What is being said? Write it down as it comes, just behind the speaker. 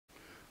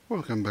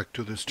Welcome back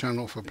to this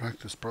channel for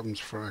practice problems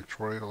for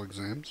actuarial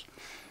exams.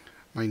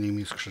 My name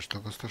is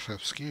Krzysztof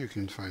Ostaszewski. You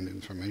can find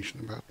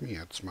information about me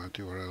at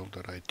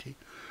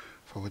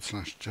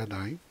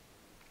smarturl.it/Jedi.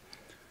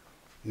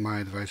 My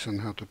advice on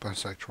how to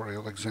pass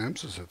actuarial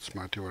exams is at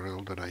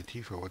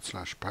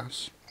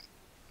smarturl.it/pass.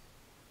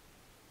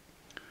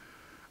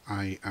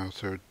 I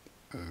authored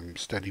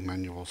study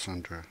manuals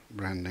under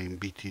brand name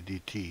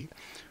BTDT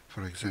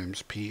for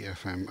exams P,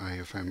 FM,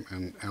 IFM,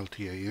 and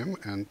LTAM,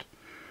 and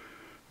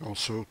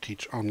also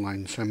teach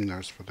online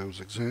seminars for those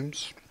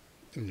exams.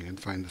 And you can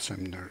find the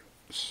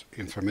seminars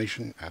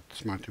information at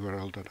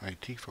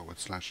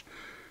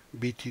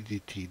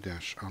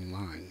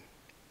smarturl.it/btdt-online.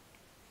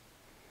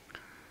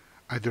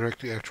 I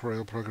direct the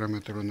actuarial program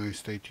at Illinois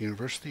State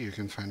University. You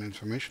can find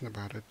information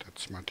about it at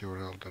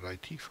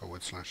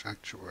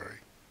smarturl.it/actuary.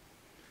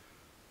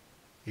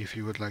 If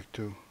you would like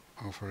to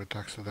offer a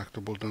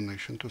tax-deductible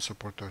donation to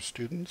support our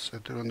students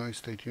at Illinois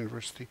State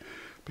University,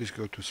 please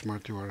go to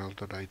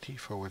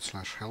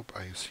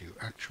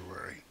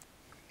smarturl.it/help-ISU-actuary.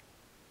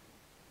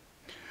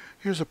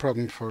 Here's a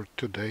problem for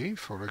today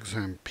for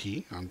exam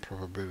P on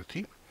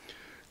probability.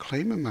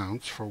 Claim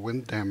amounts for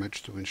wind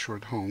damage to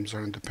insured homes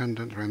are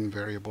independent random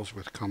variables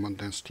with common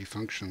density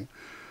function,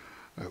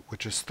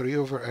 which is 3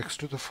 over x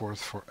to the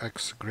fourth for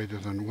x greater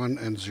than 1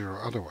 and 0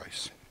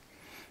 otherwise,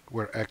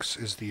 where x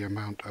is the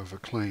amount of a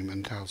claim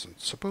in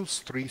thousands. Suppose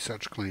 3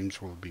 such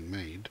claims will be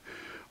made.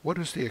 What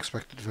is the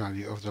expected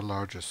value of the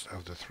largest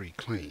of the 3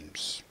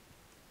 claims?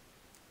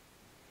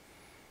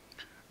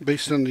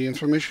 Based on the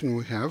information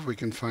we have, we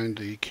can find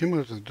the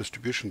cumulative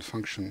distribution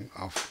function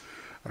of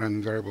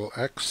random variable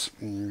x,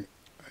 and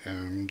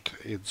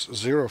it's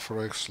 0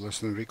 for x less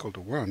than or equal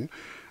to 1,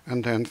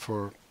 and then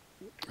for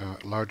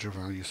larger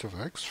values of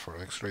x, for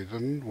x greater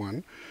than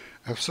 1,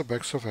 f sub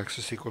x of x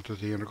is equal to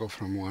the integral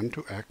from 1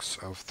 to x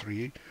of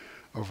 3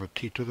 over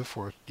t to the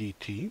fourth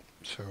dt.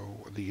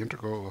 So the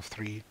integral of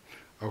 3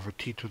 over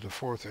t to the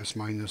fourth is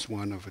minus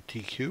 1 over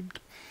t cubed,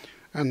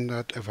 and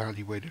that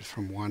evaluated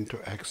from 1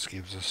 to x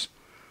gives us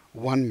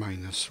 1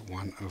 minus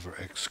 1 over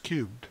x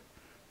cubed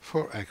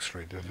for x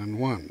greater than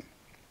 1.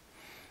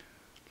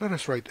 Let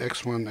us write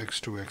x1,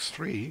 x2,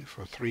 x3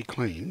 for 3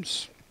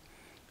 claims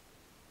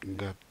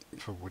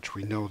for which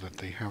we know that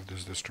they have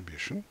this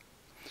distribution.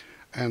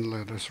 And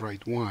let us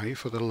write y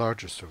for the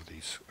largest of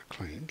these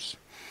claims.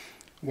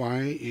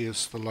 Y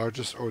is the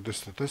largest order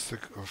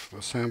statistic of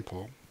the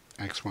sample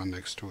x1,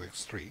 x2,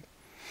 x3.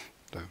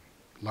 The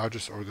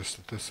largest order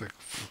statistic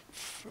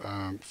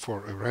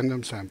for a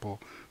random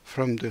sample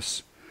from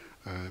this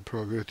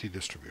probability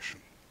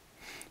distribution.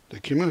 The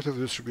cumulative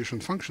distribution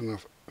function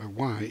of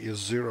y is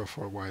 0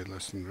 for y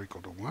less than or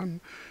equal to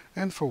 1,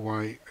 and for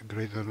y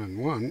greater than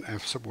 1,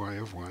 f sub y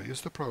of y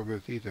is the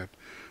probability that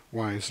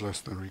y is less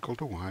than or equal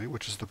to y,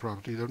 which is the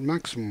probability that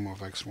maximum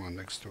of x1,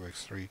 x2,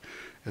 x3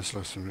 is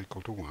less than or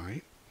equal to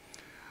y.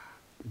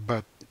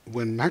 But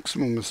when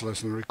maximum is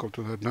less than or equal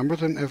to that number,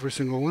 then every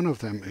single one of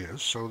them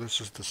is. So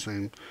this is the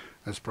same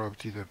as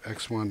probability that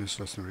x1 is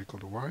less than or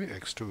equal to y,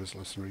 x2 is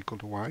less than or equal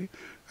to y,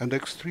 and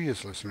x3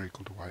 is less than or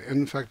equal to y. And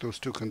in fact, those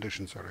two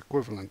conditions are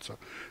equivalent, so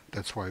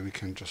that's why we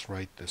can just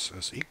write this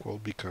as equal,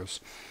 because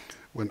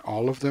when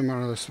all of them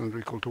are less than or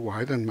equal to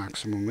y, then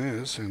maximum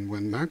is, and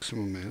when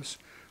maximum is,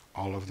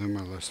 all of them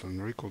are less than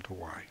or equal to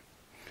y.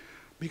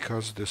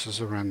 Because this is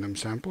a random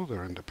sample,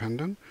 they're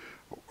independent.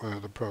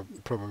 The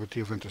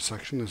probability of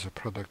intersection is a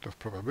product of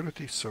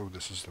probabilities, so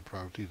this is the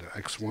probability that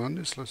x1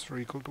 is less than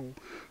or equal to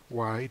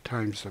y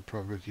times the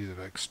probability that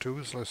x2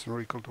 is less than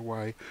or equal to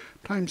y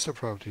times the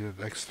probability that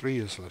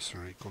x3 is less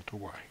than or equal to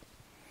y.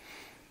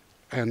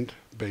 And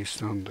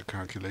based on the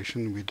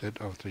calculation we did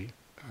of the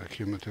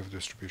cumulative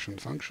distribution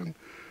function,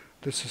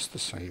 this is the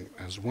same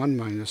as 1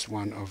 minus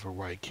 1 over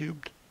y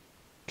cubed.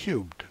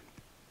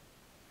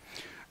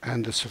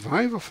 And the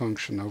survival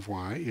function of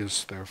y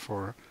is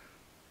therefore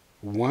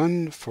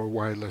 1 for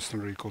y less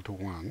than or equal to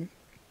 1,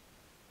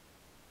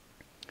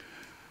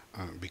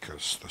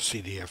 because the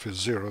CDF is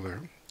 0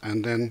 there,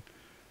 and then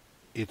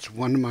it's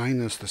 1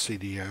 minus the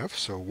CDF,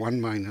 so 1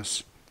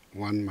 minus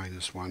 1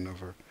 minus 1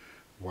 over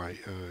y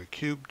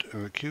cubed,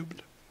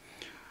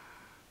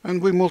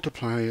 and we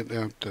multiply it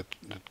out, that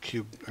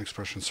cubed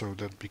expression, so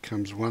that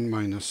becomes 1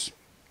 minus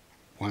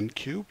 1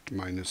 cubed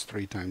minus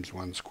 3 times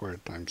 1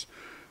 squared times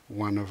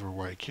 1 over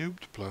y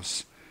cubed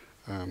plus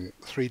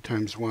 3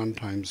 times 1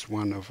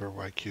 over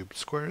y cubed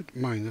squared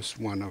minus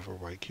 1 over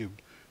y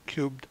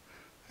cubed,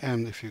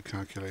 and if you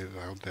calculate it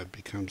out, that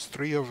becomes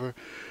 3 over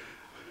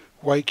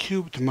y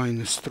cubed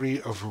minus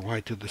 3 over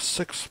y to the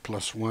 6th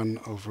plus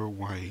 1 over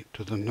y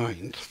to the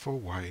 9th for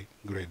y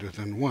greater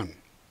than 1.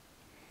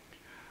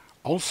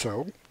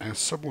 Also, s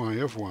sub y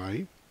of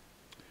y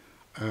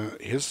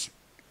is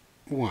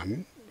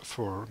 1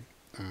 for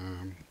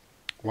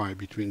y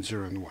between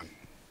 0 and 1.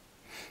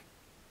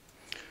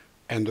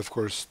 And of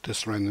course,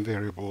 this random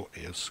variable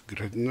is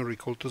greater than or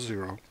equal to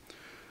 0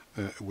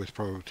 with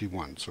probability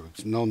 1, so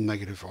it's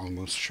non-negative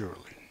almost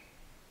surely.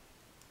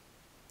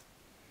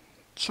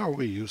 So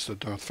we use the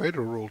Darth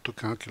Vader rule to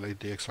calculate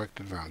the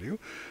expected value,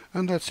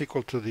 and that's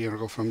equal to the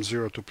integral from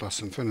 0 to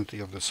plus infinity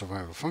of the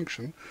survival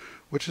function,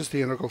 which is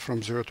the integral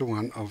from 0 to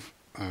 1 of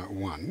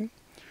 1,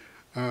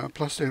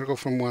 plus the integral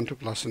from 1 to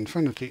plus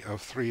infinity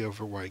of 3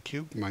 over y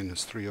cubed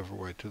minus 3 over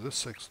y to the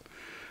 6th,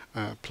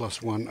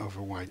 plus 1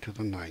 over y to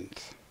the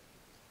 9th.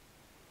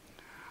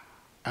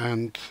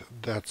 And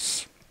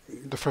that's,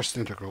 the first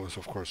integral is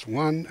of course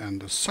 1,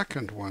 and the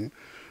second one,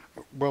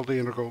 well, the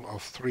integral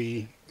of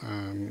 3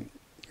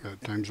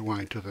 times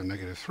y to the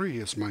negative 3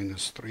 is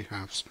minus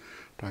 3/2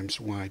 times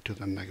y to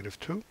the negative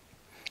 2.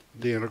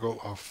 The integral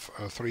of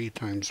 3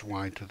 times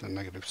y to the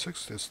negative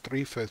 6 is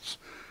 3/5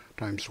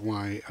 times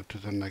y to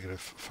the negative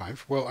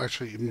 5. Well,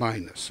 actually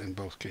minus in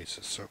both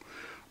cases. So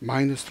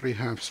minus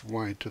 3/2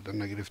 y to the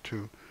negative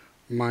 2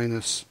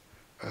 minus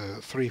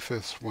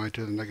 3/5 y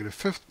to the negative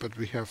 5th, but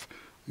we have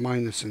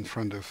minus in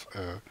front of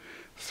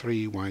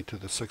 3y to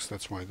the 6th.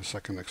 That's why the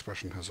second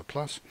expression has a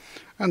plus.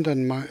 And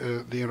then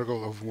the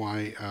integral of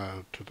y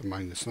to the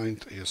minus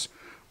 9th is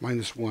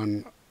minus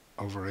 1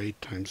 over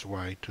 8 times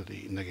y to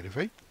the negative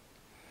 8.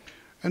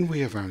 And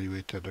we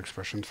evaluate that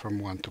expression from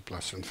 1 to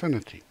plus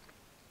infinity.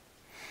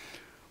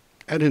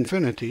 At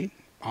infinity,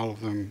 all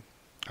of them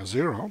are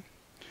 0.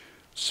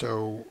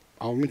 So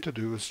all we need to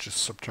do is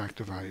just subtract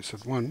the values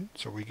at 1.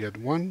 So we get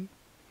 1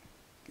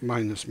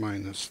 minus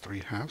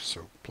 3/2,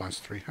 so plus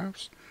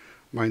 3/2,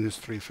 minus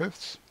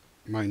 3/5,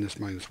 minus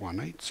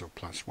 1/8, so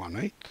plus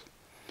 1/8,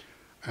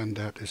 and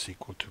that is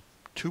equal to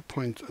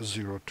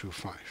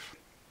 2.025.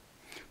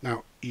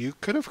 Now, you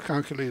could have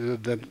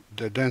calculated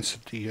the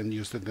density and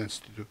used the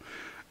density to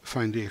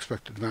find the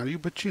expected value,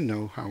 but you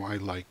know how I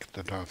like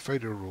the Darth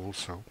Vader rule,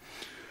 so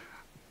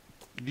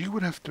you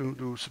would have to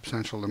do a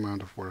substantial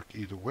amount of work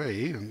either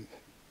way, and,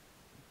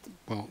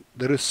 well,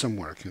 there is some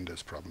work in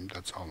this problem,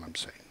 that's all I'm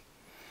saying.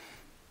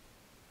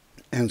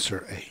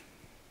 Answer A.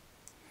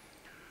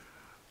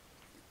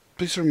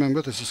 Please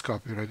remember this is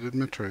copyrighted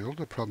material.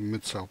 The problem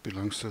itself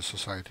belongs to the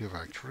Society of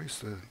Actuaries.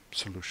 The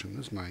solution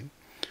is mine.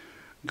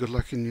 Good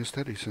luck in your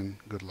studies and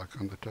good luck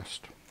on the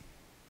test.